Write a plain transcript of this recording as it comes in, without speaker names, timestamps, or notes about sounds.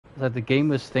that the game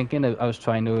was thinking I was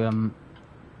trying to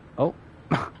oh.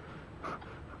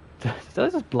 Did I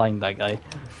just blind that guy?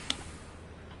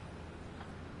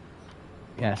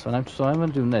 Yeah, so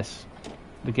I'm doing this.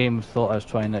 The game thought I was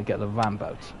trying to get the ramp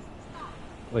out,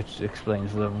 which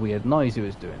explains the weird noise he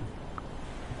was doing.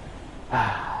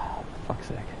 Ah, fuck's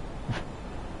sake.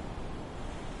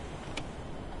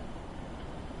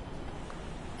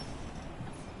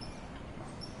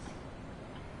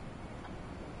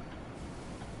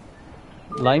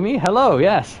 Limey? Hello,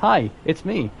 yes, hi, it's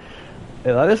me.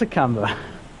 Yeah, that is a camera.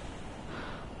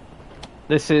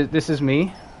 This is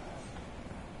me.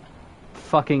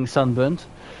 Fucking sunburnt.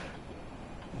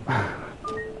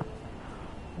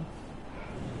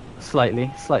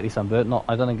 slightly sunburnt. Not.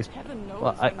 I don't think it's.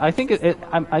 Well, I think it.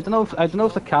 I don't know. I don't know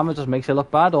if the camera just makes it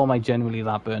look bad, or am I genuinely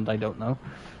that burnt? I don't know.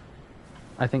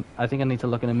 I think I need to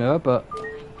look in the mirror, but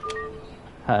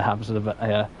it happens to the.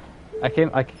 Yeah, I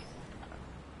came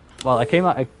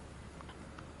out.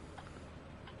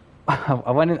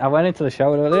 I went into the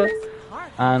shower earlier,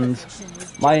 and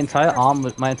my entire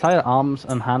arms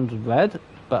and hand was red,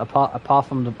 but apart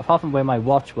from where my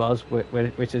watch was,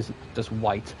 which is just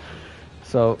white.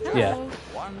 So yeah,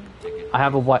 I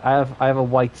have a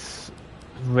white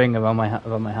ring around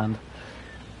my hand.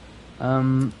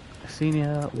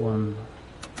 Senior 1.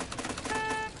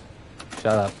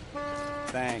 Shut up.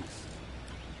 Thanks.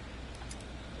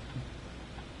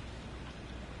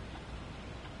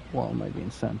 What am I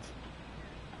being sent?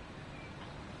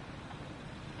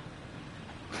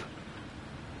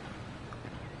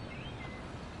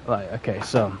 Right, okay,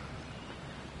 so...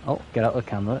 Oh, get out of the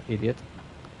camera, idiot.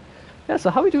 Yeah, so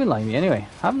how are we doing, Limey, anyway?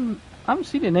 I haven't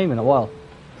seen your name in a while.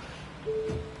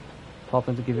 Pop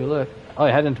in to give you a look. Oh,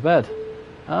 you're heading to bed?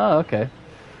 Oh, okay.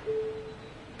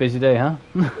 Busy day, huh?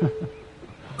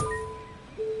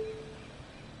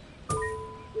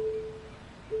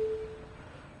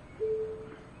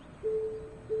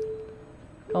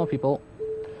 Come on, people.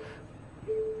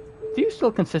 Do you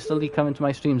still consistently come into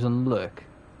my streams and lurk?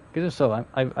 Because if so,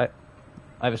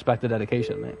 I respect the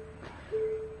dedication, mate.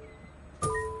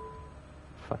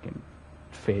 Fucking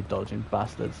fade dodging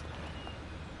bastards.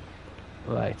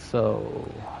 Right, so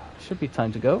should be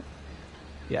time to go.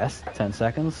 Yes, 10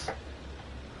 seconds.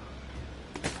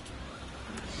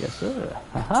 Yes, sir.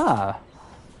 Haha.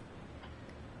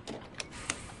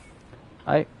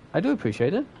 I do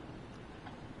appreciate it.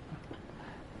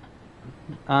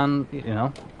 And you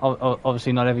know,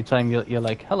 obviously not every time you're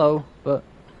like hello, but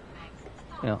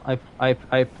you know, I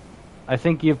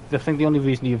think the only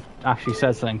reason you've actually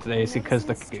said something today is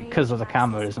because of the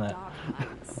camera, isn't it?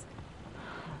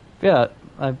 Yeah,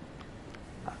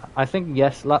 I think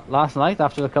yes. Last night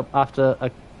after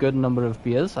a good number of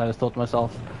beers, I thought to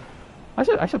myself, I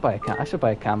should buy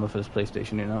a camera for this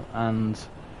PlayStation, you know. And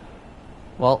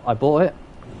well, I bought it,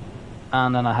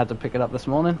 and then I had to pick it up this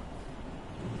morning.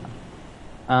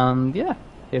 And yeah,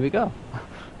 here we go.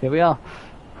 Here we are.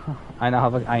 I now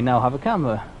have a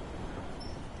camera.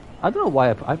 I don't know why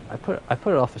I put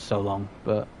it off for so long,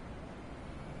 but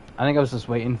I think I was just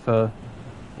waiting for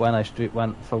when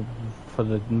for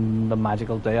the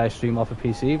magical day I stream off a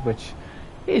PC, which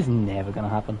is never gonna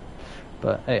happen.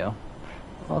 But hey, yo.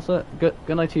 Also, good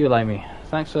night to you, Limey.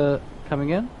 Thanks for coming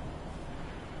in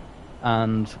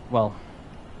and well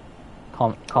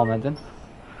commenting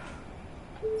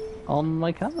on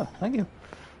my camera. Thank you.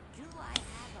 Do I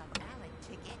have a valid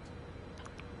ticket?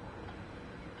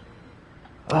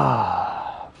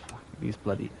 Ah, fuck these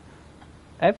bloody.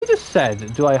 Have you just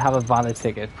said, do I have a valid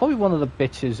ticket? Probably one of the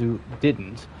bitches who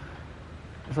didn't.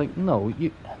 It's like, no,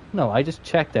 I just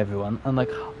checked everyone, and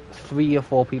like 3 or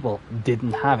 4 people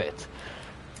didn't have it.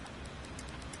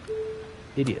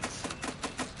 Idiots.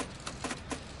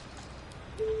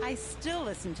 I still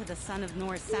listen to the Son of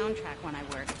Norse soundtrack when I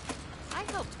work. I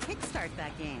helped kickstart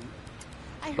that game.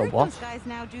 I heard those guys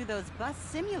now do those bus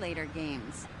simulator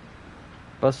games.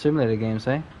 Bus simulator games,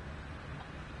 eh?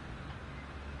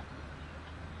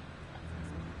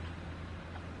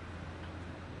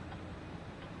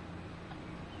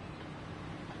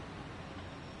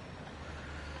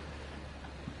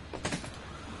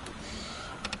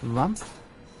 Ramp.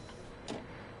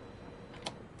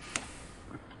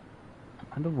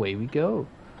 And away we go.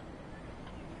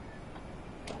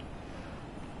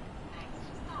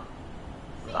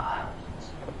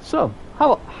 So,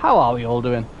 how are we all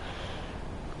doing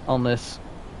on this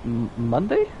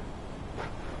Monday?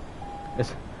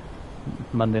 It's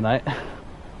Monday night.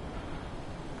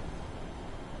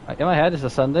 In my head it's a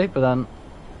Sunday, but then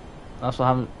that's what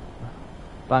happened.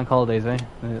 Bank holidays, eh?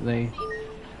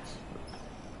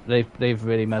 They've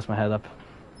really messed my head up.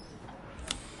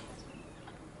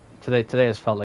 Today has felt like